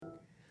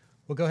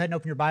Well, go ahead and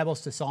open your Bibles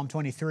to Psalm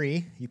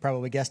 23. You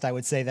probably guessed I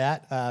would say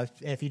that.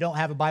 If you don't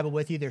have a Bible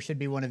with you, there should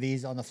be one of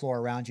these on the floor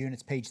around you, and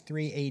it's page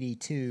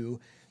 382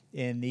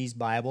 in these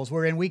Bibles.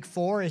 We're in week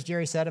 4, as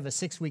Jerry said, of a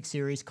 6-week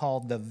series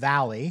called The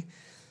Valley,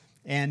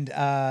 and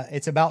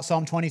it's about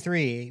Psalm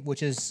 23,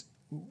 which is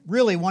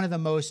really one of the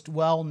most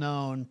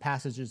well-known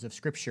passages of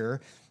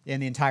Scripture in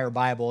the entire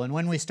Bible. And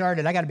when we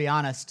started, I got to be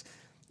honest,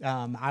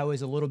 I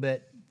was a little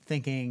bit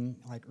thinking,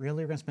 like,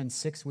 really, we're going to spend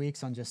 6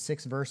 weeks on just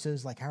 6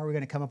 verses? Like, how are we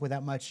going to come up with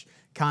that much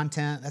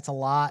content? That's a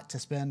lot to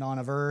spend on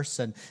a verse.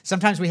 And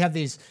sometimes we have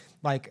these,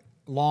 like,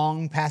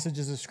 long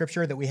passages of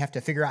Scripture that we have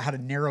to figure out how to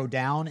narrow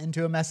down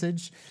into a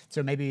message.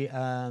 So maybe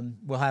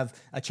we'll have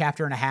a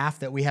chapter and a half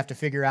that we have to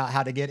figure out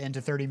how to get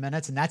into 30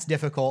 minutes, and that's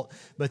difficult.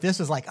 But this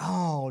was like,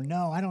 oh,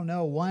 no, I don't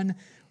know,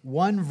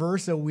 one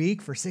verse a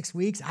week for 6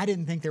 weeks? I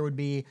didn't think there would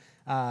be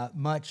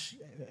much.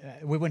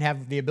 We wouldn't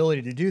have the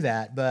ability to do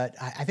that, but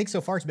I think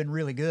so far it's been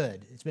really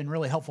good. It's been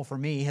really helpful for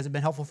me. Has it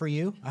been helpful for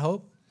you, I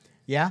hope?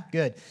 Yeah,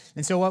 good.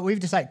 And so what we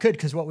decided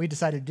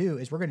to do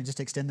is we're going to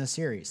just extend this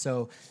series.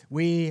 So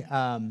we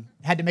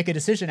had to make a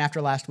decision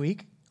after last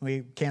week.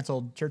 We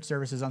canceled church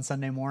services on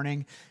Sunday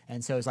morning,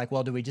 and so it's like,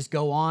 well, do we just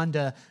go on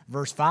to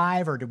verse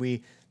 5, or do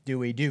we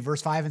do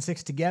verse 5 and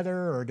 6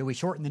 together, or do we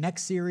shorten the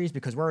next series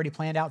because we're already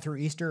planned out through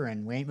Easter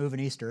and we ain't moving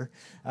Easter?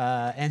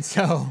 And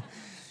so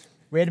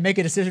we had to make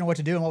a decision what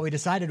to do, and what we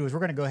decided was we're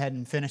going to go ahead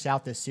and finish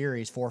out this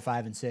series, 4,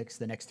 5, and 6,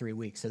 the next 3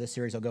 weeks. So this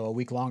series will go a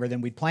week longer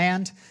than we'd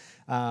planned,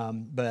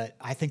 but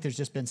I think there's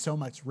just been so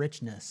much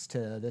richness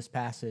to this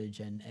passage,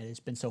 and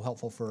it's been so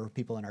helpful for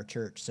people in our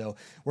church. So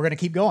we're going to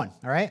keep going,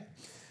 all right?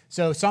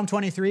 So Psalm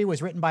 23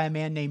 was written by a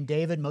man named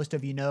David. Most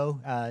of you know,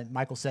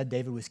 Michael said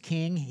David was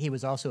king. He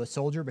was also a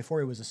soldier. Before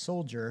he was a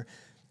soldier,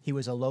 he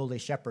was a lowly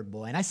shepherd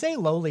boy. And I say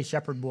lowly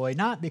shepherd boy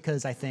not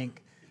because I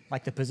think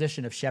like the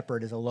position of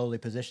shepherd is a lowly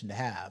position to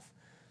have,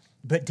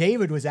 but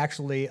David was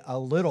actually a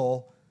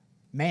little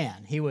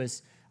man. He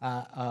was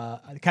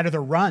kind of the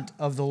runt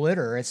of the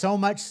litter, and so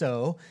much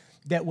so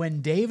that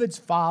when David's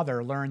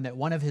father learned that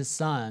one of his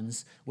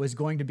sons was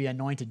going to be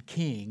anointed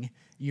king,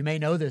 you may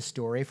know this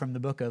story from the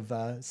book of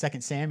 1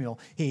 Samuel.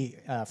 He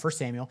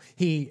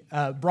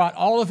brought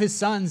all of his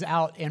sons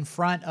out in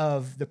front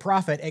of the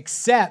prophet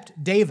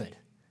except David.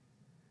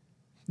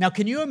 Now,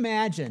 can you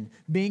imagine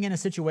being in a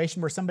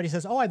situation where somebody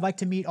says, oh, I'd like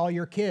to meet all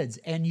your kids,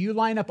 and you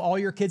line up all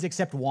your kids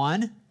except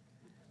one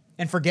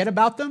and forget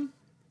about them?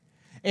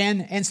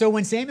 And so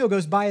when Samuel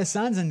goes by his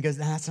sons and goes,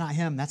 that's not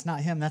him, that's not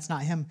him, that's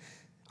not him.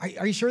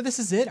 Are you sure this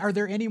is it? Are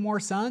there any more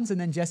sons?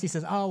 And then Jesse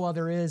says, oh, well,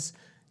 there is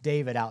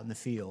David out in the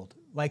field.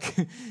 Like,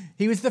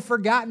 he was the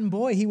forgotten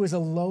boy. He was a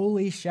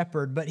lowly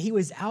shepherd, but he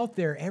was out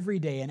there every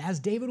day. And as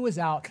David was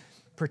out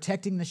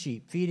protecting the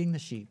sheep, feeding the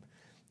sheep,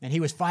 and he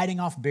was fighting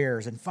off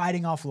bears and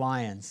fighting off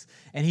lions,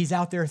 and he's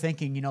out there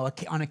thinking, you know,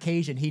 on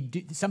occasion,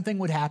 something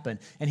would happen,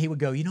 and he would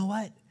go, you know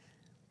what?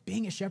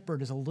 Being a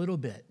shepherd is a little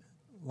bit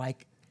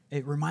like,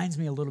 it reminds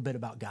me a little bit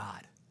about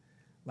God,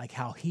 like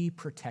how he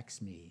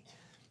protects me,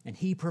 and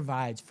he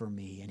provides for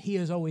me, and he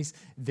is always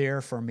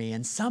there for me.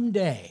 And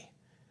someday,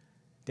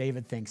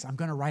 David thinks, I'm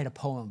going to write a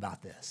poem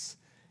about this,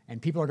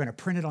 and people are going to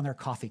print it on their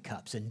coffee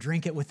cups and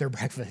drink it with their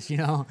breakfast, you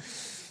know?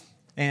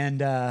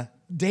 And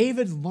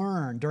David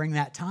learned during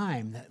that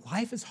time that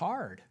life is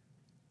hard,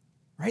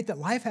 right? That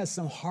life has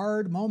some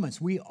hard moments.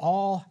 We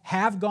all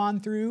have gone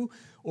through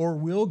or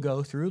will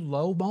go through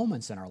low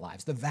moments in our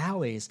lives, the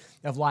valleys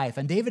of life.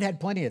 And David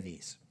had plenty of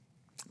these.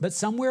 But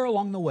somewhere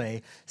along the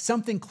way,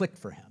 something clicked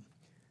for him.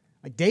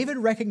 Like, David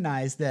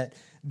recognized that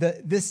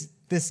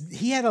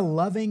he had a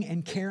loving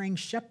and caring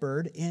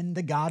shepherd in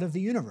the God of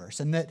the universe,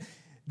 and that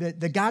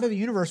the God of the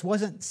universe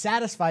wasn't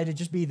satisfied to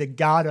just be the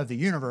God of the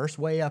universe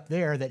way up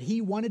there, that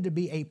he wanted to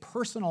be a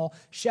personal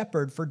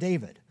shepherd for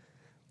David.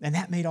 And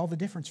that made all the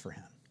difference for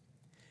him.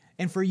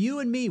 And for you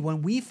and me,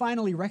 when we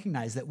finally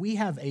recognize that we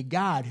have a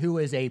God who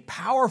is a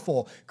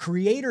powerful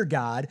creator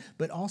God,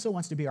 but also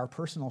wants to be our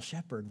personal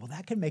shepherd, well,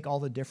 that can make all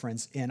the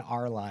difference in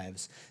our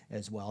lives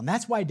as well. And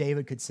that's why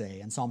David could say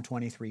in Psalm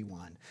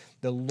 23:1,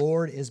 the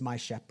Lord is my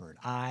shepherd,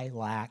 I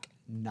lack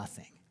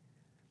nothing.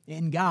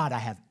 In God, I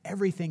have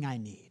everything I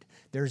need.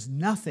 There's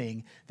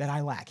nothing that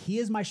I lack. He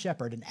is my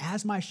shepherd, and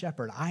as my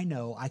shepherd, I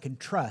know I can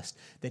trust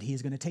that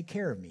he's going to take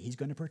care of me. He's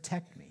going to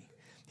protect me.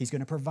 He's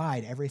going to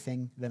provide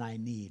everything that I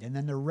need. And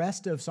then the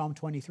rest of Psalm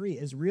 23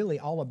 is really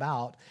all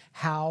about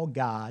how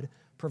God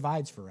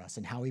provides for us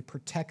and how he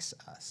protects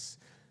us.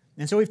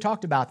 And so we've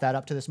talked about that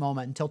up to this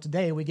moment until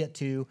today we get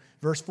to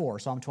verse 4,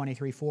 Psalm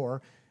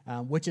 23:4,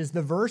 which is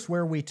the verse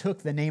where we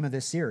took the name of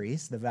this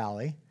series, The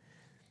Valley.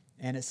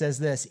 And it says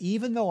this,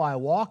 even though I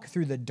walk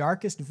through the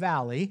darkest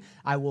valley,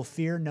 I will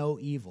fear no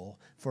evil,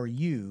 for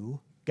you,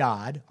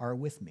 God, are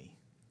with me.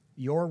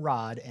 Your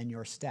rod and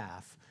your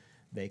staff,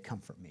 they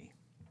comfort me.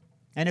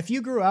 And if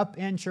you grew up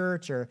in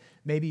church, or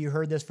maybe you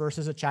heard this verse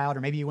as a child, or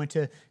maybe you went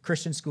to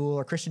Christian school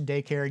or Christian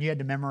daycare and you had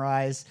to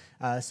memorize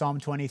Psalm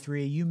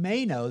 23, you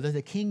may know that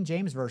the King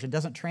James Version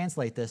doesn't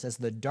translate this as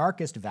the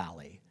darkest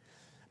valley,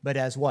 but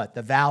as what?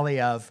 The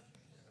valley of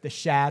The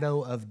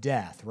shadow of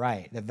death,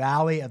 right. The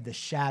valley of the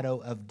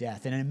shadow of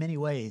death. And in many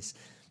ways,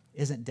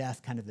 isn't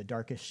death kind of the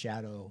darkest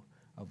shadow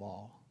of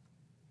all?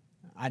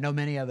 I know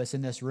many of us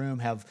in this room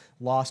have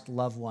lost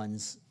loved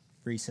ones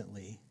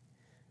recently,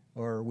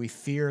 or we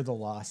fear the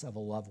loss of a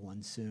loved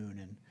one soon.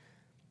 And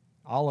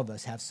all of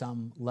us have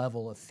some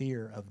level of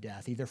fear of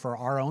death, either for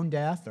our own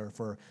death or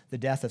for the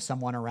death of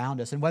someone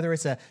around us. And whether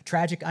it's a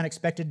tragic,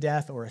 unexpected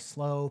death or a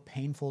slow,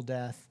 painful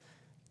death,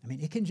 I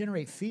mean, it can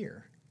generate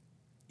fear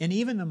in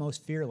even the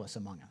most fearless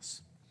among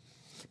us.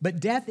 But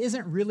death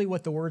isn't really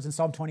what the words in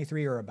Psalm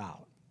 23 are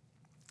about.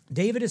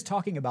 David is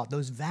talking about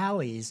those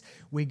valleys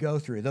we go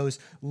through, those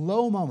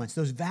low moments,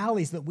 those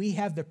valleys that we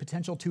have the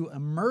potential to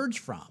emerge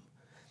from,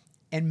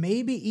 and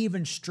maybe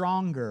even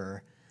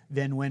stronger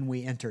than when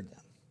we entered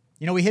them.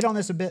 You know, we hit on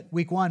this a bit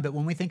week one, but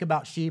when we think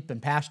about sheep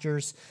and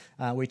pastures,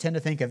 we tend to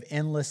think of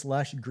endless,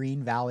 lush,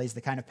 green valleys,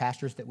 the kind of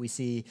pastures that we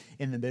see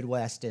in the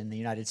Midwest in the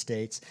United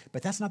States.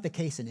 But that's not the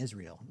case in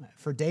Israel.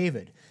 For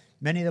David,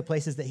 many of the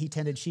places that he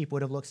tended sheep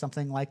would have looked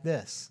something like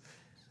this.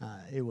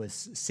 It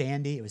was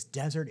sandy, it was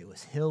desert, it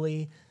was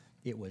hilly,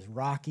 it was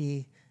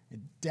rocky,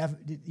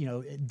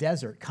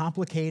 desert,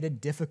 complicated,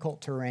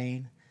 difficult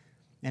terrain.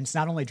 And it's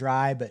not only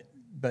dry,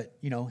 but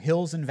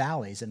hills and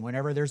valleys. And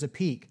whenever there's a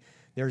peak,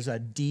 there's a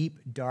deep,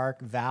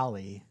 dark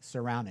valley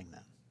surrounding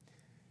them.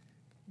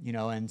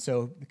 And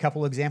so a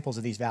couple examples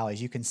of these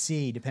valleys. You can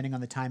see, depending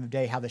on the time of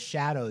day, how the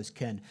shadows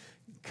can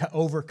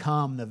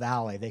overcome the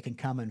valley. They can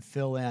come and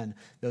fill in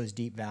those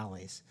deep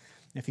valleys.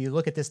 If you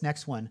look at this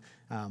next one,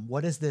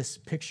 what does this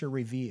picture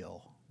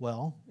reveal?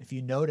 Well, if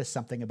you notice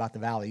something about the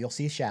valley, you'll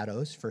see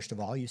shadows, first of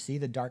all. You see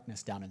the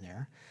darkness down in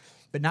there.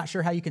 But not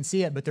sure how you can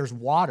see it, but there's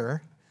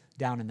water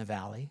down in the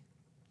valley.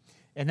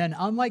 And then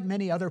unlike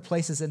many other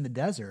places in the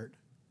desert,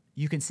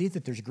 you can see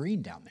that there's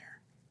green down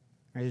there.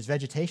 Right? There's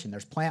vegetation,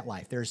 there's plant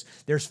life,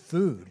 there's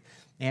food,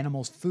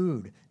 animals'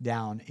 food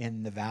down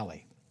in the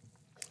valley.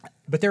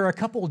 But there are a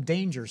couple of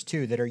dangers,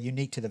 too, that are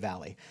unique to the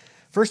valley.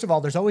 First of all,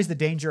 there's always the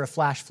danger of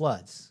flash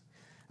floods.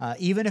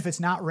 Even if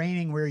it's not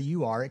raining where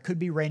you are, it could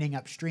be raining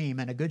upstream,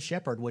 and a good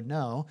shepherd would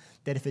know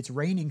that if it's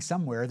raining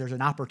somewhere, there's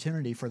an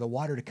opportunity for the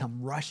water to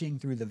come rushing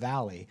through the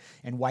valley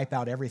and wipe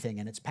out everything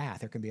in its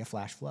path. There can be a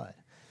flash flood.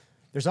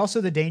 There's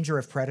also the danger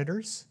of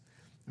predators.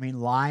 I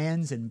mean,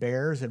 lions and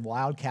bears and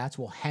wildcats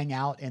will hang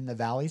out in the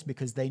valleys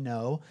because they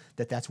know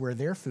that that's where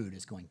their food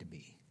is going to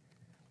be.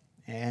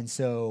 And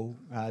so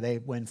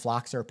when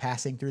flocks are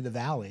passing through the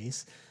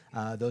valleys,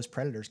 those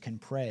predators can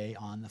prey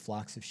on the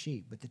flocks of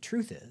sheep. But the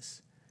truth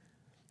is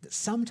that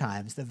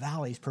sometimes the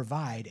valleys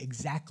provide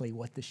exactly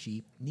what the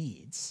sheep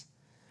needs.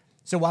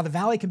 So while the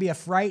valley can be a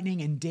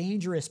frightening and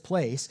dangerous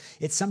place,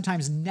 it's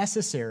sometimes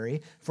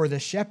necessary for the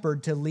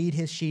shepherd to lead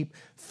his sheep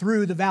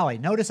through the valley.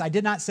 Notice I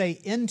did not say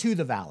into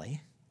the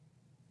valley,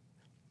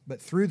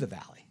 but through the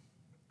valley.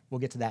 We'll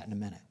get to that in a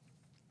minute.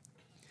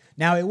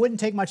 Now, it wouldn't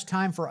take much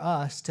time for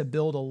us to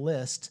build a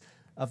list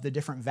of the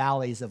different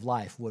valleys of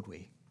life, would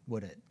we?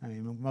 Would it? I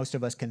mean, most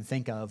of us can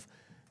think of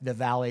the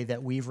valley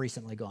that we've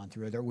recently gone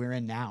through, that we're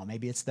in now.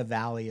 Maybe it's the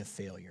valley of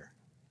failure.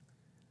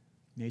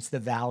 Maybe it's the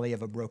valley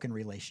of a broken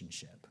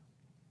relationship,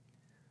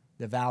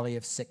 the valley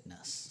of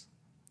sickness,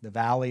 the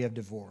valley of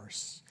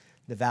divorce,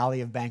 the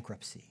valley of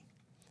bankruptcy,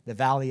 the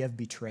valley of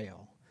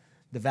betrayal,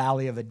 the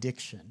valley of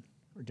addiction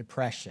or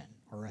depression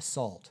or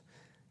assault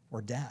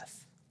or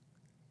death.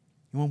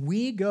 And when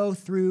we go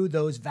through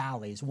those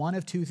valleys, one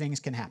of two things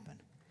can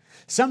happen.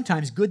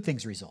 Sometimes good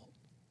things result.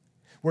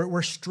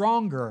 We're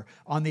stronger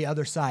on the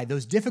other side.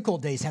 Those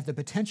difficult days have the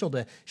potential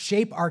to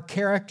shape our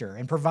character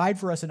and provide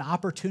for us an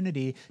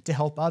opportunity to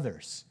help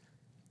others.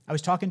 I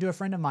was talking to a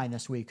friend of mine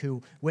this week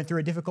who went through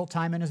a difficult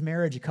time in his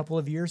marriage a couple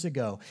of years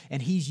ago,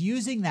 and he's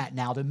using that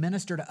now to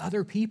minister to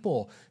other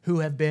people who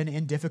have been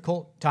in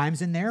difficult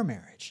times in their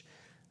marriage.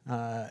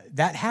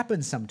 That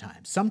happens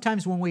sometimes.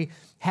 Sometimes when we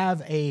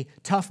have a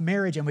tough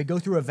marriage and we go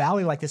through a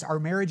valley like this, our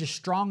marriage is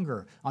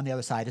stronger on the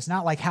other side. It's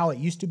not like how it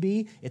used to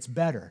be, it's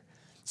better.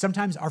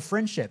 Sometimes our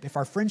friendship, if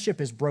our friendship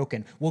is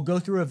broken, we'll go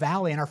through a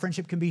valley and our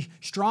friendship can be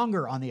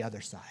stronger on the other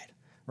side,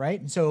 right?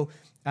 And so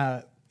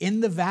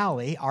in the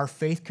valley, our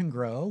faith can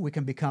grow. We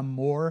can become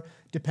more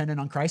dependent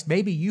on Christ.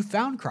 Maybe you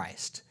found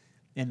Christ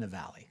in the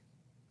valley.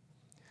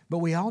 But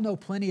we all know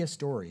plenty of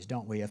stories,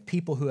 don't we, of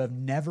people who have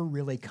never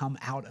really come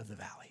out of the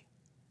valley.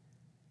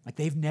 Like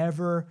they've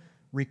never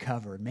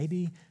recovered.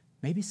 Maybe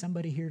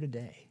somebody here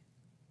today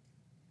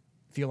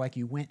feel like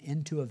you went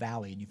into a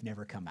valley and you've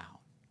never come out.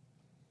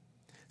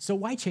 So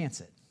why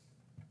chance it?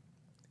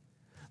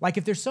 Like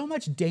if there's so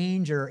much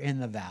danger in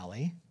the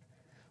valley,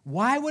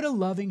 why would a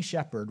loving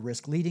shepherd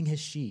risk leading his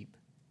sheep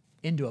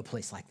into a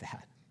place like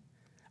that?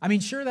 I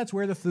mean, sure, that's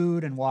where the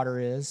food and water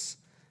is,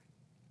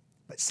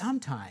 but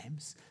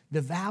sometimes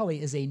the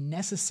valley is a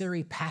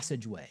necessary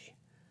passageway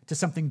to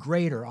something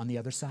greater on the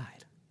other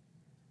side,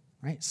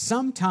 right?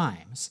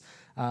 Sometimes,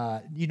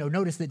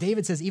 notice that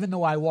David says, even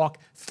though I walk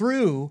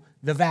through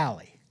the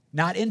valley,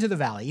 not into the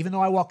valley, even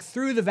though I walk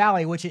through the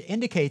valley, which it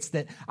indicates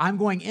that I'm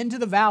going into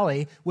the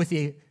valley with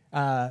the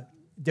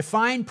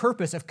defined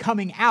purpose of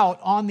coming out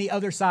on the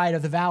other side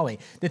of the valley,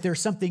 that there's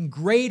something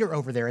greater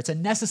over there. It's a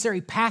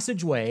necessary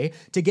passageway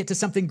to get to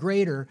something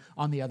greater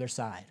on the other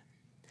side.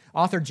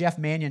 Author Jeff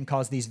Manion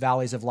calls these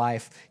valleys of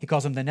life, he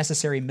calls them the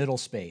necessary middle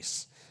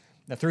space.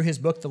 Now, through his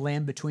book, The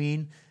Land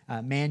Between,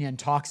 Manion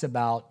talks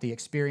about the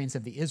experience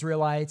of the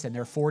Israelites and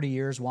their 40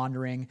 years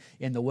wandering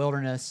in the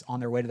wilderness on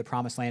their way to the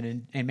promised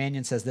land. And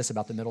Manion says this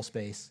about the middle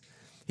space.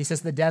 He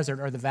says the desert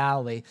or the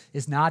valley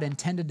is not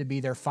intended to be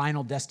their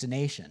final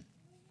destination,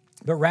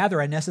 but rather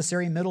a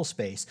necessary middle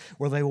space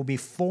where they will be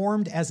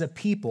formed as a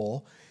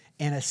people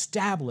and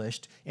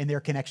established in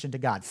their connection to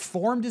God.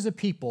 Formed as a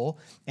people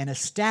and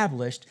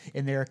established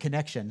in their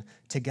connection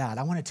to God.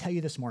 I want to tell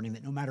you this morning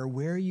that no matter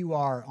where you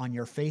are on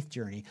your faith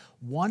journey,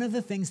 one of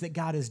the things that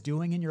God is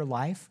doing in your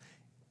life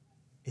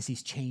is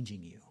He's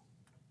changing you.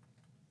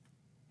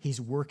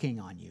 He's working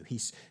on you.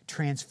 He's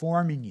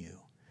transforming you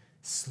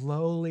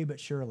slowly but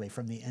surely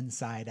from the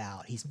inside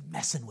out. He's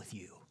messing with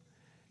you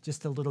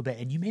just a little bit.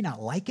 And you may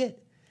not like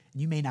it,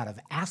 and you may not have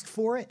asked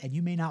for it, and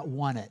you may not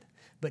want it,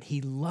 but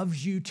He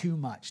loves you too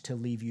much to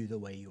leave you the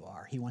way you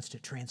are. He wants to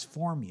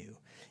transform you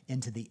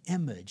into the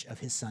image of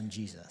His Son,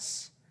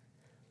 Jesus.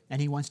 And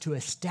He wants to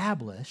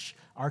establish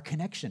our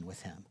connection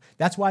with Him.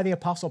 That's why the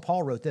Apostle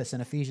Paul wrote this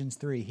in Ephesians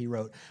 3. He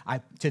wrote,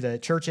 to the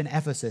church in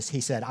Ephesus, he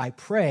said, I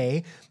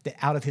pray that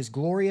out of His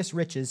glorious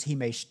riches He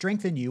may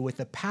strengthen you with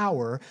the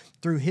power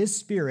through His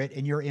Spirit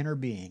in your inner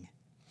being,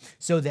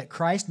 so that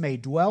Christ may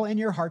dwell in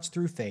your hearts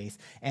through faith.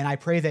 And I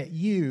pray that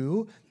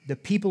you, the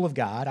people of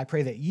God, I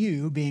pray that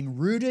you, being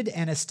rooted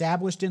and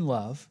established in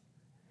love,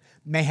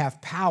 may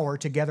have power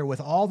together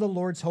with all the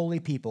Lord's holy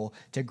people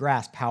to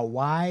grasp how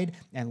wide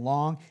and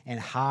long and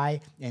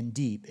high and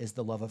deep is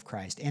the love of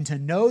Christ, and to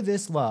know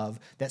this love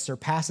that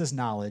surpasses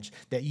knowledge,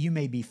 that you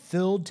may be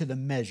filled to the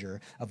measure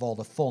of all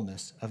the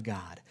fullness of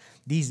God.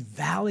 These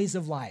valleys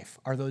of life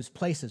are those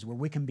places where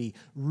we can be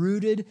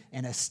rooted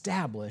and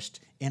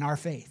established in our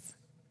faith.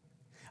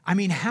 I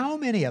mean, how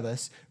many of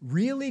us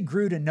really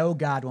grew to know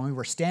God when we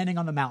were standing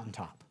on the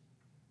mountaintop?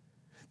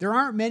 There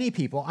aren't many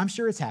people, I'm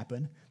sure it's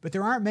happened, but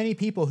there aren't many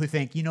people who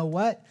think, you know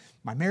what?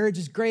 My marriage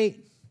is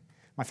great.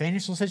 My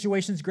financial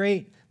situation is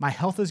great. My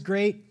health is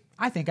great.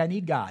 I think I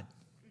need God,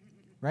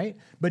 right?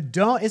 But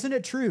isn't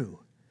it true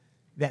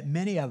that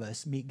many of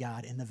us meet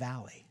God in the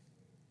valley?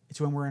 It's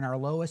when we're in our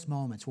lowest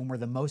moments, when we're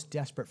the most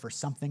desperate for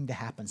something to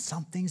happen.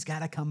 Something's got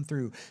to come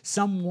through.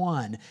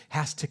 Someone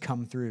has to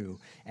come through.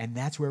 And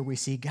that's where we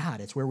see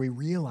God. It's where we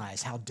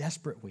realize how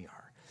desperate we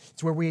are.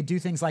 It's where we do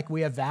things like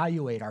we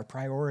evaluate our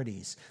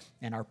priorities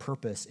and our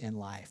purpose in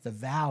life. The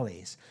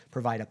valleys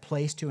provide a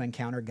place to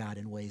encounter God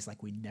in ways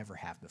like we never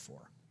have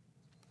before.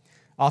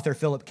 Author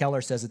Philip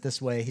Keller says it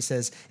this way. He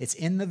says, it's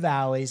in the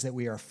valleys that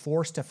we are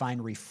forced to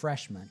find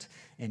refreshment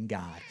in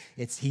God.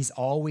 He's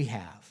all we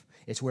have.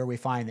 It's where we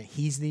find that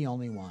He's the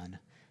only one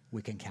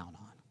we can count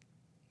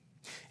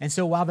on. And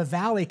so while the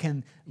valley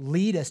can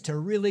lead us to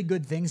really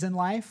good things in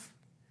life,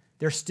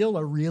 there's still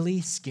a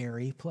really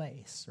scary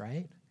place,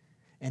 right?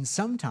 And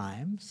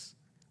sometimes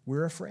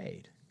we're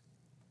afraid.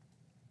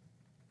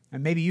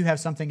 And maybe you have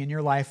something in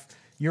your life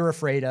you're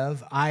afraid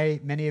of.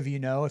 Many of you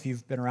know, if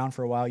you've been around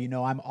for a while, you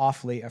know I'm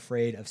awfully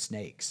afraid of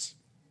snakes.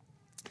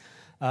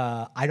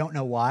 I don't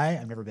know why.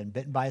 I've never been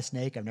bitten by a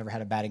snake. I've never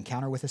had a bad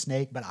encounter with a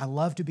snake, but I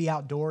love to be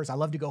outdoors. I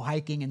love to go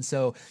hiking. And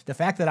so the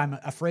fact that I'm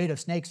afraid of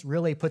snakes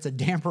really puts a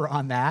damper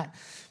on that,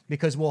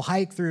 because we'll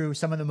hike through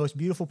some of the most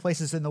beautiful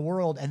places in the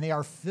world, and they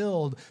are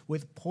filled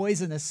with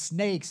poisonous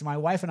snakes. My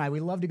wife and I,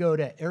 we love to go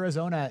to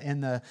Arizona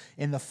in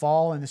the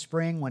fall and the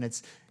spring when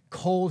it's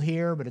cold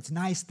here, but it's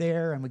nice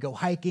there, and we go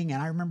hiking.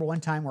 And I remember one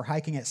time we're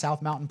hiking at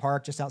South Mountain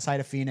Park just outside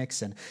of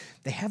Phoenix, and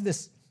they have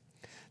this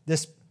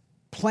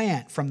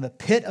plant from the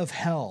pit of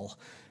hell,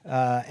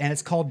 and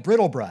it's called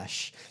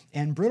brittlebrush.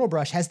 And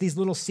brittlebrush has these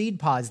little seed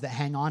pods that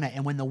hang on it,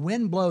 and when the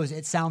wind blows,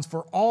 it sounds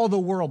for all the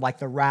world like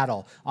the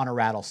rattle on a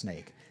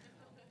rattlesnake.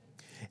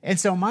 And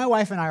so my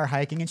wife and I are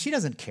hiking, and she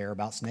doesn't care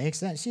about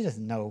snakes. She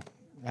doesn't know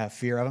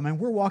fear of them. And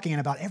we're walking,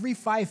 and about every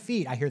 5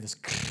 feet, I hear this,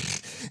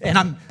 and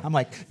I'm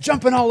like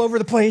jumping all over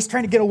the place,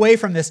 trying to get away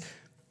from this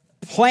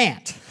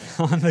plant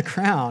on the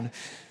ground,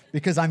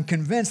 because I'm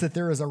convinced that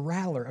there is a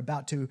rattler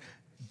about to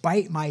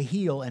bite my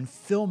heel and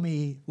fill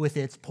me with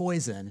its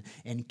poison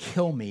and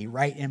kill me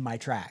right in my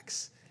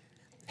tracks.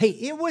 Hey,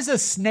 it was a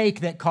snake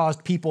that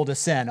caused people to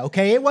sin,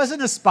 okay? It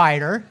wasn't a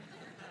spider.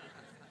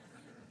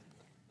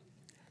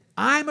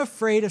 I'm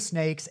afraid of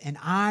snakes, and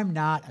I'm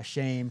not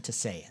ashamed to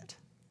say it.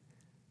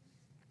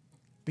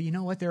 But you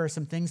know what? There are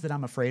some things that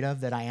I'm afraid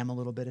of that I am a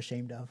little bit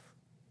ashamed of.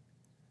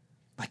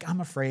 Like,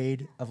 I'm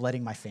afraid of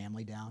letting my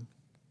family down.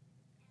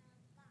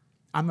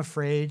 I'm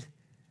afraid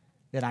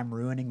that I'm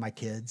ruining my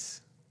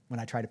kids when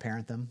I try to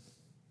parent them.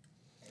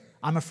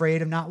 I'm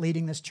afraid of not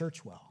leading this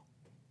church well.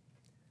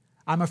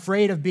 I'm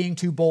afraid of being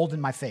too bold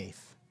in my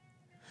faith.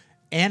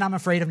 And I'm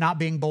afraid of not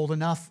being bold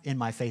enough in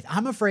my faith.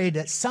 I'm afraid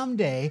that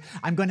someday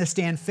I'm going to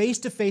stand face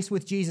to face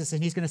with Jesus,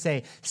 and He's going to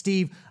say,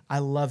 Steve, I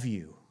love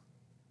you,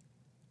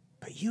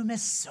 but you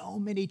missed so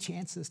many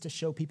chances to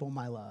show people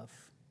my love.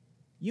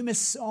 You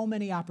missed so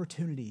many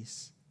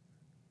opportunities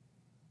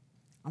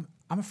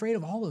I'm afraid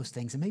of all those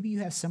things. And maybe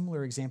you have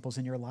similar examples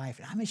in your life.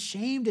 And I'm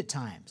ashamed at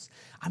times.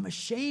 I'm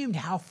ashamed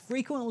how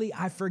frequently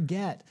I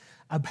forget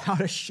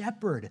about a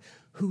shepherd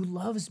who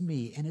loves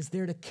me and is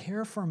there to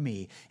care for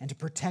me and to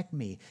protect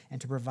me and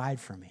to provide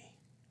for me.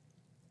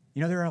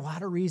 You know, there are a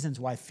lot of reasons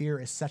why fear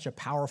is such a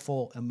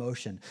powerful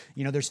emotion.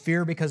 You know, there's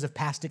fear because of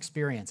past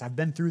experience. I've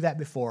been through that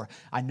before.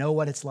 I know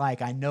what it's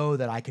like. I know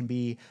that I can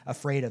be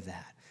afraid of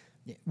that.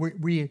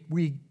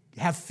 We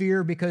have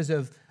fear because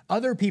of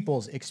other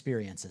people's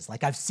experiences.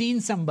 Like I've seen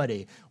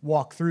somebody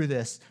walk through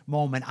this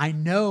moment. I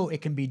know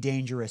it can be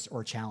dangerous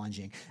or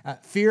challenging.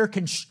 Fear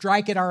can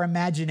strike at our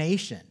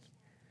imagination,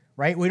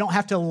 right? We don't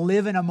have to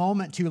live in a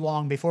moment too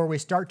long before we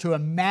start to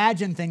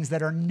imagine things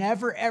that are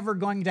never, ever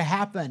going to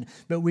happen,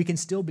 but we can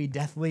still be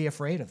deathly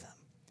afraid of them.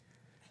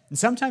 And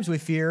sometimes we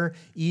fear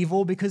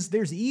evil because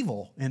there's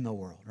evil in the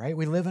world, right?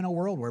 We live in a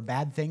world where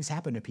bad things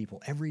happen to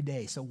people every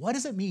day. So what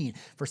does it mean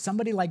for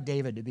somebody like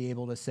David to be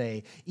able to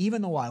say,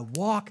 even though I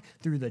walk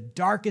through the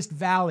darkest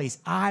valleys,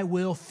 I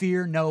will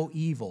fear no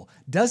evil?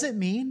 Does it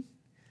mean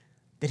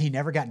that he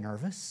never got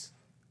nervous?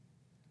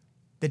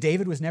 That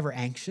David was never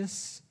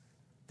anxious?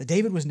 That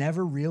David was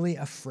never really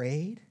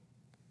afraid?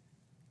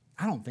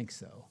 I don't think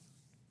so.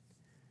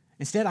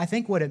 Instead, I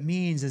think what it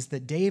means is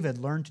that David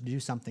learned to do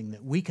something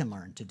that we can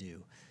learn to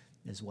do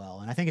as well.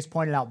 And I think it's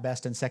pointed out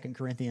best in 2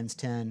 Corinthians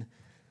 10.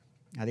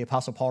 The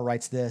Apostle Paul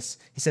writes this.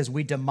 He says,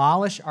 we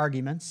demolish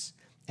arguments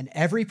and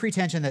every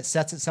pretension that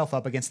sets itself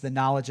up against the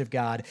knowledge of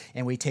God,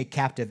 and we take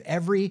captive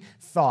every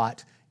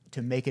thought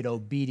to make it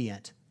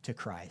obedient to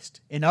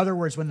Christ. In other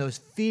words, when those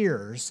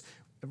fears,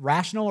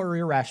 rational or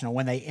irrational,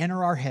 when they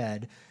enter our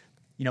head,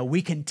 you know,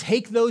 we can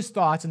take those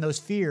thoughts and those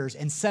fears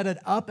and set it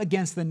up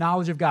against the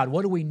knowledge of God.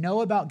 What do we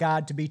know about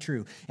God to be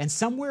true? And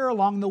somewhere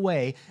along the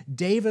way,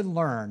 David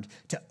learned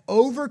to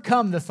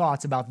overcome the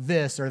thoughts about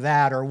this or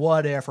that or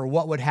what if or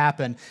what would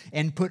happen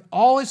and put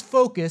all his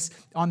focus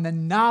on the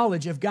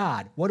knowledge of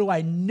God. What do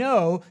I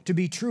know to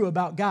be true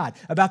about God?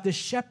 About the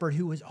shepherd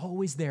who was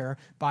always there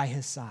by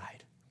his side.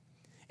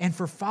 And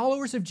for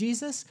followers of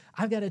Jesus,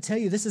 I've got to tell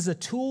you, this is a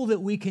tool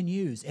that we can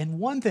use. And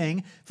one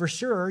thing for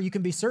sure you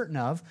can be certain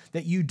of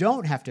that you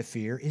don't have to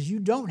fear is you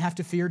don't have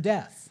to fear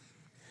death.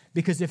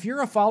 Because if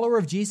you're a follower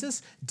of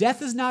Jesus,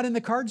 death is not in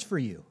the cards for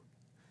you.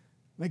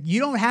 Like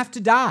you don't have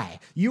to die.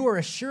 You are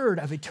assured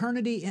of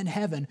eternity in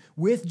heaven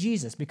with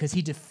Jesus because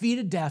he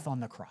defeated death on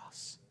the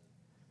cross.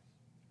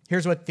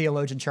 Here's what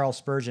theologian Charles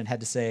Spurgeon had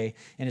to say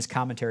in his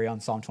commentary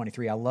on Psalm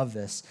 23. I love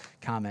this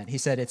comment. He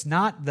said, it's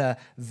not the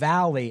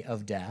valley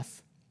of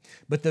death,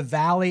 but the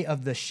valley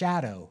of the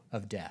shadow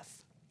of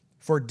death.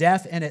 For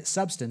death in its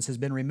substance has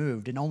been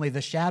removed, and only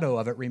the shadow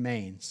of it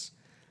remains.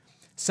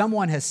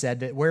 Someone has said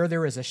that where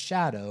there is a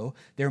shadow,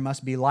 there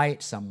must be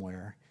light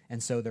somewhere,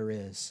 and so there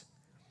is.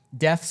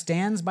 Death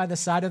stands by the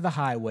side of the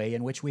highway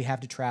in which we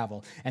have to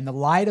travel, and the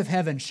light of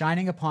heaven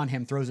shining upon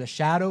him throws a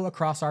shadow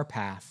across our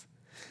path.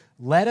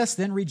 Let us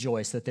then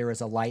rejoice that there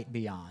is a light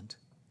beyond.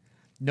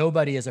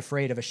 Nobody is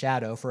afraid of a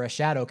shadow, for a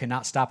shadow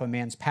cannot stop a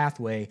man's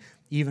pathway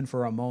even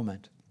for a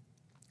moment.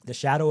 The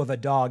shadow of a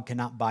dog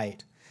cannot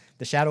bite.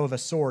 The shadow of a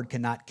sword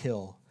cannot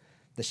kill.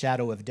 The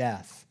shadow of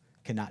death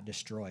cannot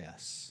destroy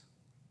us.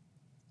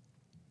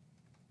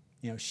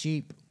 You know,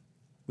 sheep,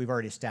 we've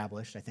already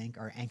established, I think,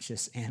 are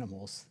anxious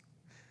animals.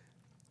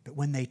 But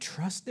when they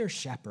trust their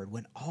shepherd,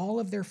 when all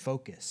of their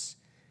focus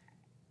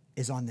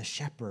is on the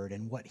shepherd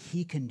and what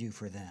he can do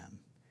for them,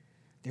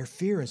 their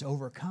fear is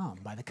overcome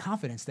by the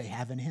confidence they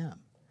have in him.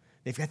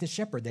 They've got the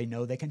shepherd they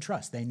know they can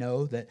trust. They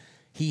know that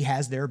he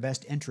has their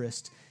best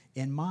interest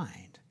in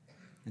mind.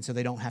 And so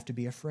they don't have to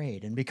be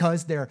afraid. And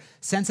because their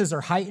senses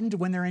are heightened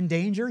when they're in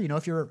danger, you know,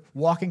 if you're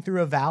walking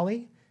through a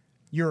valley,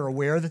 you're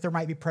aware that there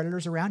might be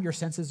predators around, your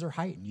senses are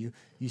heightened.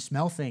 You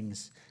smell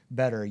things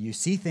better, you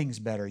see things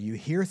better, you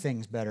hear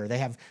things better. They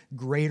have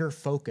greater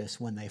focus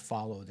when they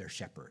follow their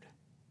shepherd.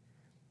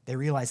 They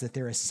realize that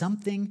there is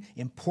something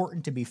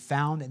important to be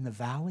found in the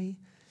valley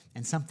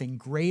and something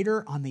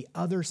greater on the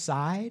other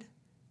side.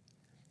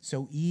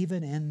 So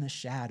even in the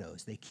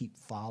shadows, they keep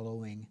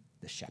following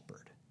the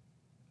shepherd.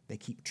 They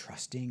keep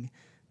trusting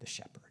the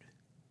shepherd.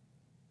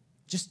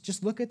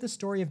 Just look at the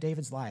story of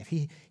David's life.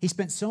 He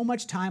spent so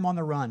much time on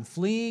the run,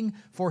 fleeing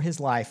for his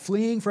life,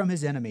 fleeing from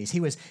his enemies. He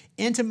was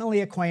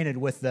intimately acquainted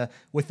with the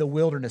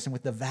wilderness and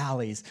with the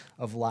valleys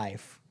of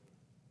life.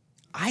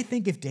 I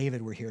think if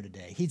David were here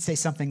today, he'd say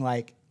something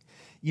like,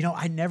 you know,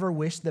 I never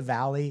wished the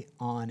valley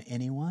on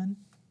anyone,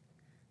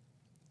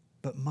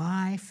 but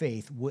my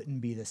faith wouldn't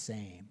be the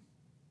same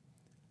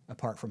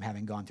apart from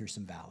having gone through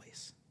some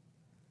valleys.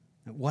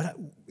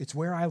 It's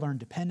where I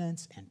learned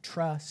dependence and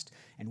trust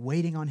and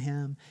waiting on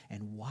him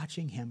and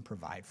watching him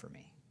provide for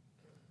me.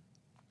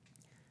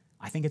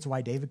 I think it's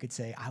why David could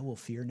say, I will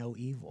fear no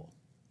evil.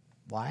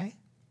 Why?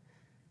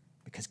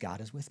 Because God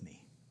is with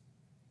me.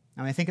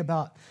 I mean, think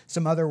about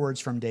some other words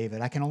from David.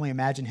 I can only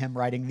imagine him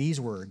writing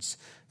these words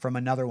from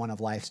another one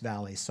of life's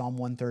valleys, Psalm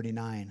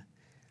 139,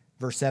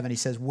 verse 7. He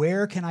says,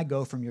 where can I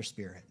go from your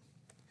spirit?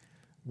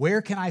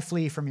 Where can I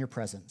flee from your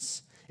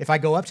presence? If I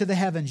go up to the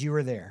heavens, you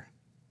are there.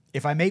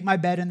 If I make my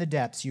bed in the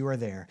depths, you are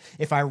there.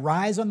 If I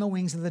rise on the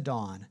wings of the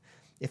dawn,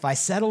 if I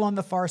settle on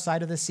the far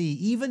side of the sea,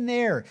 even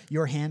there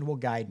your hand will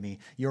guide me.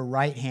 Your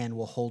right hand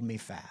will hold me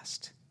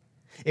fast.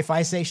 If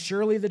I say,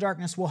 surely the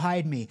darkness will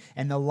hide me,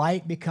 and the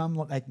light become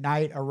like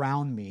night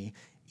around me,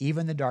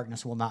 even the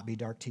darkness will not be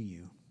dark to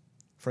you.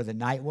 For the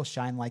night will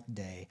shine like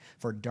day,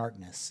 for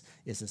darkness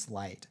is as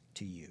light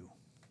to you.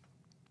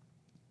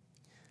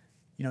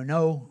 You know,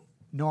 no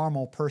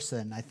normal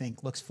person, I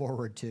think, looks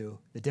forward to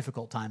the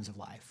difficult times of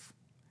life.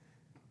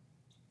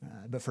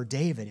 But for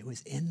David, it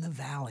was in the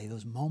valley,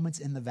 those moments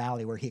in the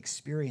valley where he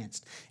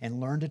experienced and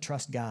learned to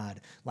trust God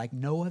like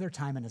no other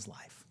time in his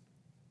life.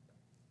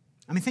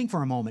 I mean, think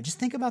for a moment. Just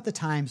think about the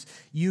times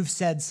you've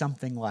said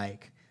something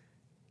like,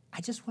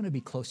 I just want to be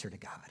closer to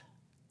God.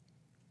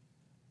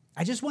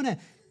 I just want to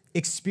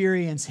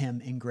experience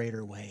him in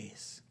greater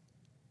ways.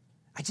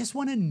 I just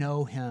want to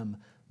know him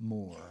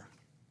more.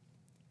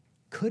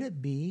 Could it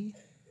be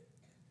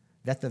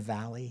that the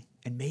valley,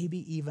 and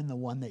maybe even the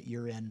one that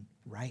you're in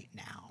right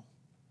now,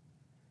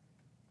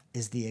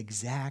 is the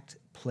exact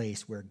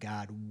place where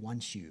God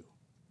wants you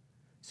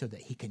so that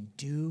he can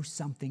do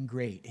something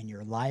great in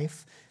your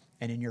life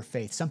and in your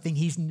faith, something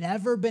he's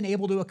never been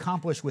able to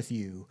accomplish with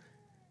you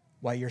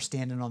while you're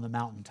standing on the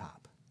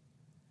mountaintop,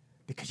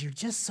 because you're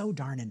just so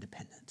darn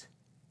independent.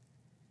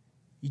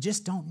 You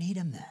just don't need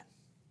him then.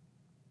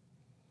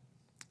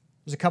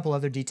 There's a couple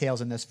other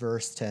details in this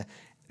verse that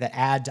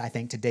add, I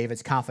think, to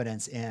David's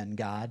confidence in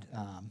God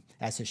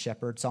as his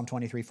shepherd. Psalm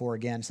 23:4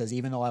 again says,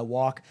 even though I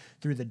walk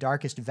through the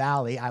darkest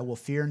valley, I will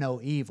fear no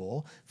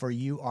evil, for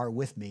you are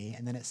with me.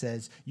 And then it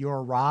says,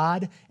 your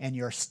rod and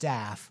your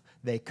staff,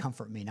 they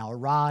comfort me. Now, a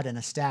rod and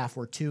a staff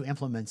were two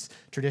implements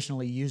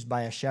traditionally used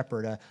by a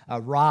shepherd.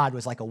 A rod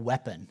was like a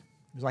weapon.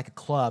 It was like a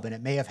club, and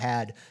it may have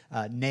had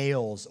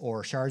nails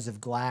or shards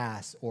of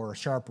glass or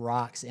sharp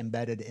rocks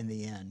embedded in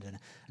the end. And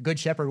a good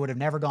shepherd would have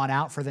never gone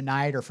out for the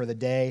night or for the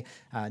day,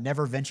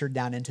 never ventured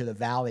down into the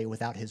valley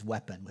without his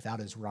weapon, without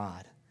his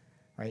rod.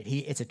 Right?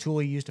 It's a tool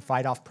he used to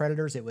fight off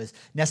predators. It was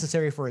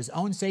necessary for his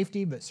own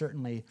safety, but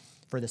certainly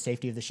for the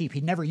safety of the sheep.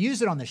 He'd never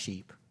use it on the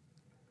sheep.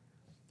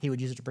 He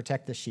would use it to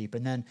protect the sheep.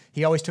 And then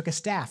he always took a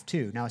staff,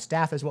 too. Now, a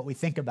staff is what we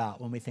think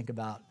about when we think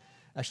about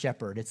a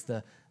shepherd. It's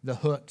the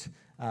hooked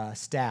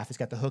staff. It's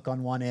got the hook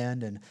on one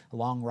end and a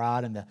long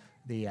rod, and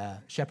the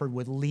shepherd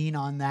would lean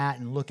on that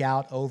and look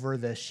out over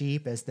the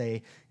sheep as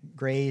they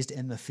grazed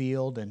in the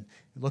field and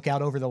look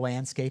out over the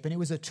landscape. And it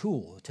was a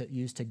tool to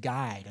use to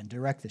guide and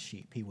direct the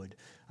sheep. He would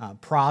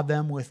prod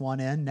them with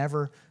one end,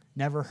 never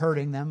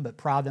hurting them, but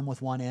prod them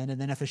with one end. And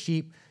then if a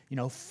sheep,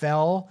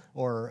 fell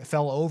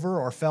over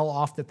or fell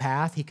off the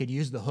path, he could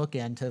use the hook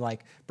end to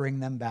bring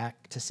them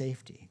back to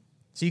safety.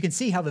 So you can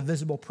see how the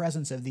visible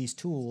presence of these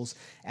tools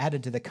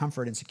added to the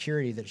comfort and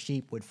security that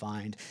sheep would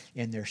find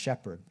in their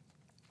shepherd.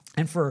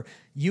 And for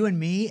you and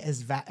me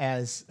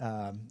as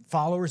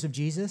followers of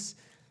Jesus,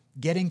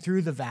 getting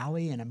through the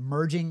valley and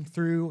emerging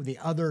through the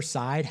other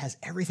side has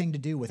everything to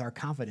do with our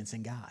confidence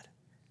in God.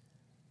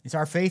 It's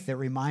our faith that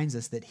reminds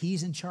us that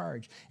he's in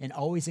charge and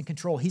always in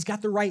control. He's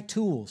got the right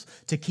tools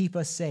to keep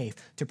us safe,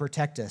 to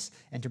protect us,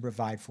 and to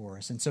provide for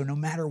us. And so no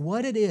matter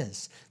what it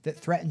is that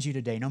threatens you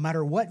today, no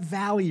matter what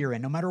valley you're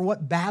in, no matter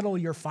what battle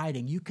you're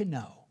fighting, you can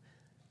know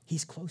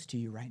he's close to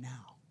you right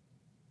now.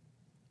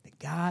 That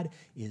God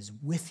is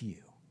with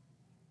you.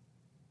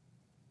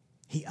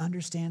 He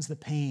understands the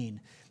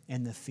pain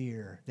and the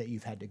fear that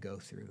you've had to go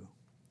through.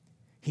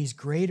 He's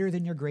greater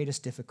than your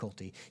greatest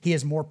difficulty. He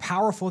is more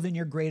powerful than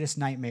your greatest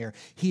nightmare.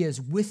 He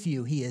is with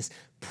you. He is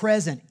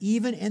present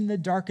even in the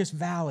darkest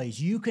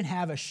valleys. You can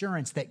have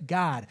assurance that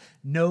God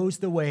knows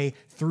the way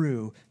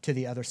through to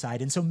the other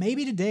side. And so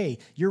maybe today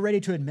you're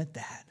ready to admit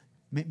that.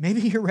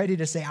 Maybe you're ready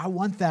to say, I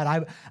want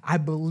that. I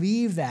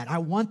believe that. I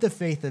want the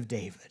faith of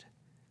David.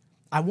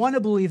 I want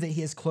to believe that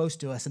he is close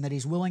to us and that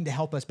he's willing to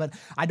help us, but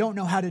I don't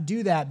know how to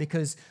do that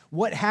because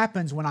what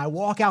happens when I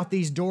walk out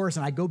these doors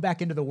and I go back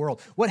into the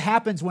world? What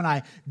happens when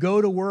I go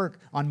to work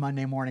on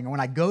Monday morning or when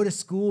I go to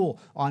school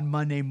on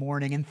Monday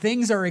morning and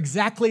things are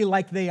exactly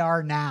like they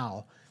are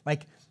now?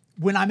 Like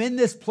when I'm in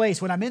this place,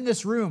 when I'm in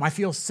this room, I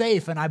feel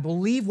safe and I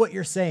believe what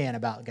you're saying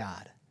about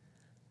God.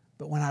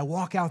 But when I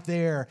walk out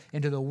there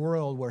into the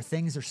world where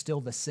things are still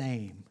the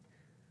same,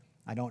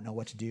 I don't know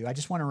what to do. I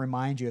just want to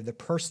remind you of the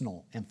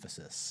personal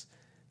emphasis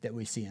that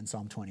we see in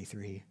Psalm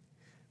 23.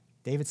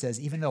 David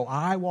says, even though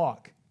I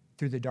walk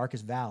through the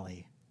darkest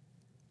valley,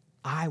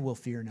 I will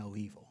fear no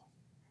evil,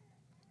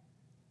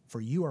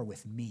 for you are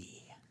with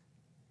me.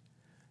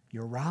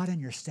 Your rod and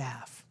your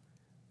staff,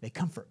 they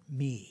comfort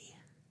me.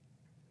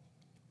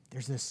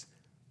 There's this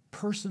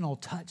personal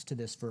touch to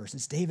this verse.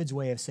 It's David's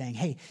way of saying,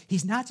 hey,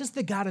 he's not just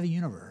the God of the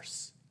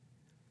universe.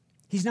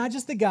 He's not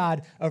just the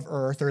God of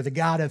earth or the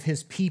God of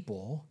his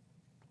people.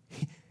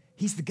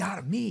 He's the God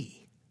of me.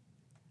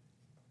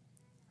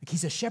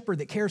 He's a shepherd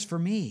that cares for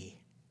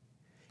me.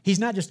 He's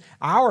not just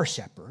our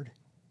shepherd.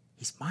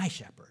 He's my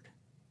shepherd.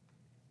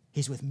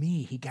 He's with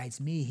me. He guides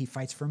me. He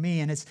fights for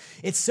me. And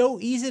it's so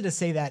easy to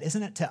say that,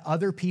 isn't it, to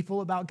other people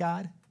about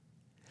God?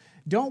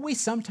 Don't we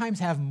sometimes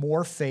have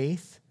more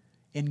faith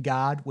in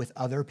God with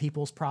other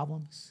people's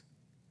problems?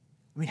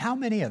 I mean, how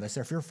many of us,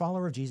 if you're a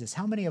follower of Jesus,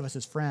 how many of us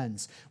as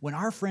friends, when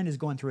our friend is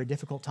going through a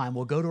difficult time,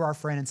 will go to our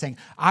friend and saying,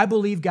 I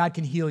believe God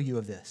can heal you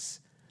of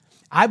this.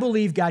 I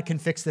believe God can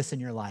fix this in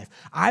your life.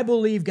 I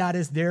believe God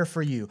is there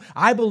for you.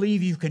 I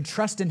believe you can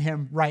trust in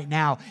him right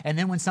now. And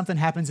then when something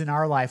happens in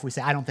our life, we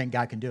say, I don't think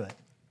God can do it.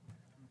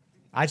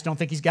 I just don't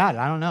think he's got it.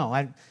 I don't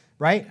know.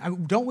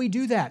 Right? Don't we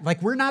do that?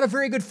 Like, we're not a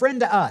very good friend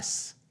to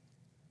us.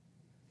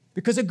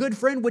 Because a good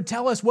friend would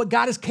tell us what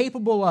God is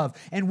capable of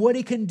and what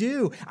he can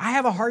do. I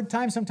have a hard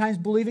time sometimes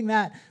believing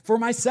that for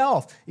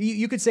myself.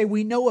 You could say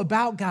we know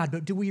about God,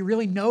 but do we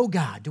really know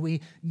God? Do we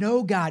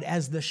know God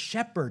as the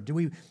shepherd? Do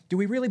we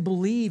really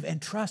believe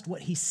and trust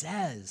what he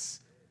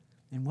says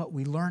and what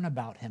we learn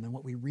about him and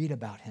what we read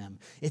about him?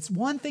 It's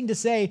one thing to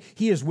say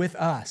he is with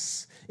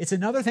us. It's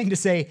another thing to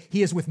say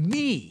he is with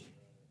me,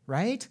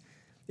 right?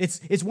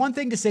 It's one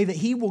thing to say that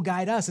he will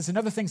guide us. It's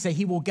another thing to say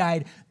he will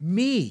guide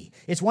me.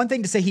 It's one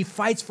thing to say he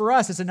fights for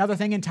us. It's another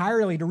thing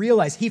entirely to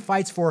realize he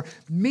fights for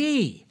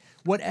me.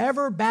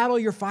 Whatever battle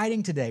you're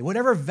fighting today,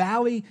 whatever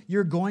valley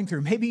you're going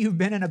through, maybe you've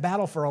been in a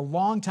battle for a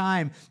long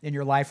time in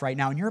your life right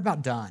now and you're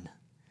about done.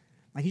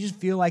 Like you just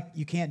feel like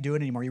you can't do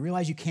it anymore. You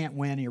realize you can't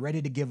win and you're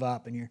ready to give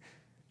up and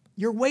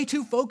you're way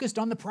too focused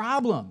on the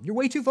problem. You're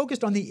way too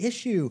focused on the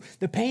issue,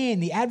 the pain,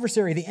 the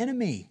adversary, the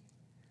enemy.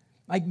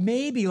 Like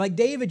maybe, like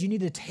David, you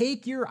need to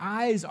take your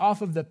eyes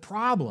off of the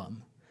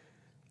problem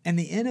and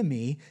the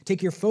enemy,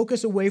 take your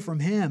focus away from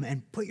him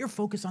and put your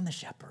focus on the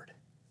shepherd.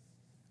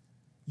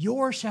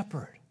 Your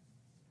shepherd.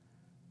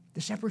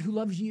 The shepherd who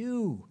loves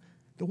you,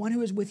 the one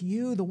who is with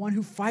you, the one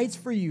who fights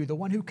for you, the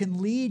one who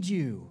can lead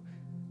you.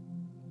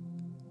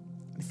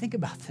 I mean, think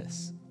about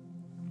this.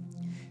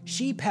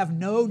 Sheep have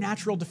no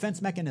natural defense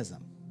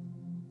mechanism.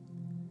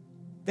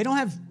 They don't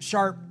have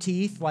sharp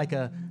teeth like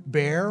a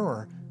bear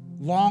or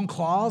long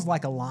claws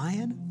like a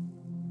lion.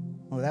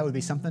 Well, that would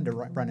be something to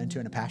run into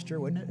in a pasture,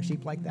 wouldn't it? A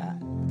sheep like that.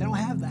 They don't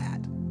have that.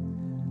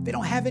 They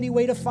don't have any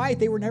way to fight.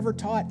 They were never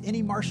taught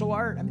any martial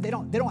art. I mean, they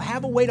don't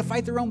have a way to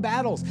fight their own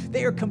battles.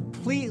 They are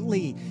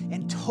completely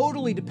and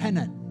totally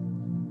dependent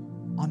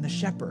on the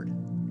shepherd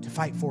to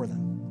fight for them.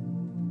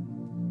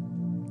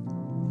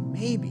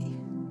 Maybe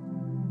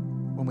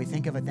when we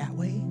think of it that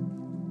way,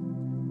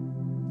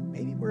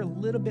 maybe we're a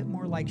little bit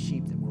more like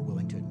sheep than we're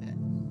willing to admit.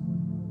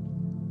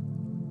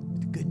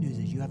 Good news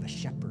is you have a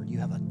shepherd, you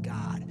have a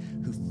God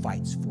who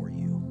fights for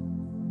you.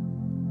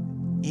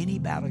 Any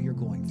battle you're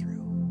going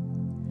through,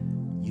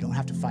 you don't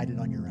have to fight it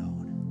on your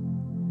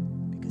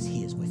own because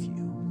he is with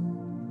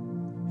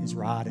you. His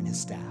rod and his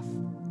staff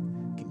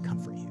can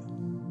comfort you.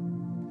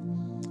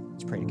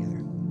 Let's pray together.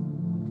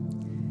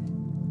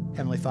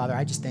 Heavenly Father,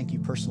 I just thank you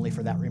personally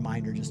for that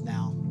reminder just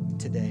now,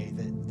 today,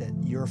 that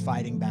you're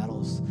fighting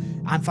battles.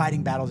 I'm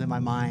fighting battles in my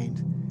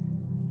mind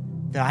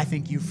that I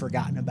think you've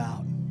forgotten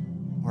about,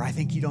 or I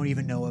think you don't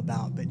even know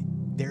about, but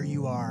there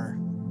you are.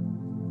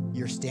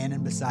 You're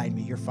standing beside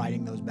me. You're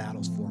fighting those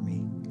battles for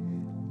me.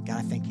 God,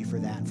 I thank you for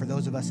that. And for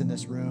those of us in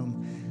this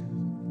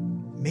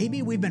room,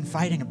 maybe we've been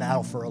fighting a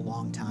battle for a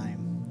long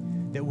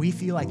time that we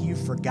feel like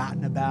you've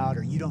forgotten about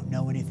or you don't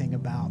know anything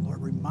about.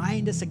 Lord,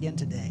 remind us again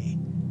today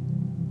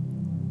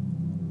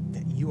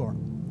that you are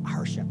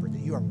our shepherd,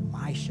 that you are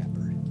my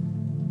shepherd,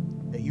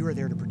 that you are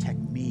there to protect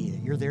me,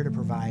 that you're there to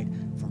provide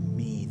for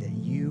me, that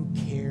you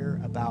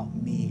care about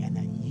me, and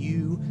that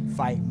you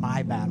fight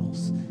my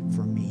battles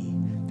for me,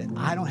 that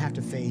I don't have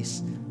to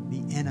face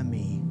the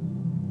enemy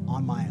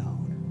on my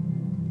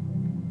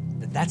own.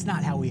 That that's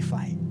not how we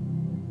fight.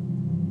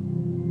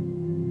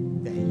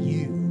 That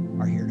you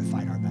are here to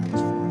fight our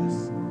battles for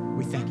us.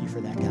 We thank you for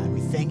that, God.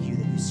 We thank you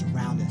that you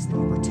surround us, that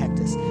you protect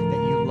us,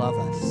 that you love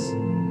us.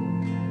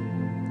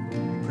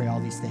 We pray all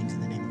these things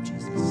in the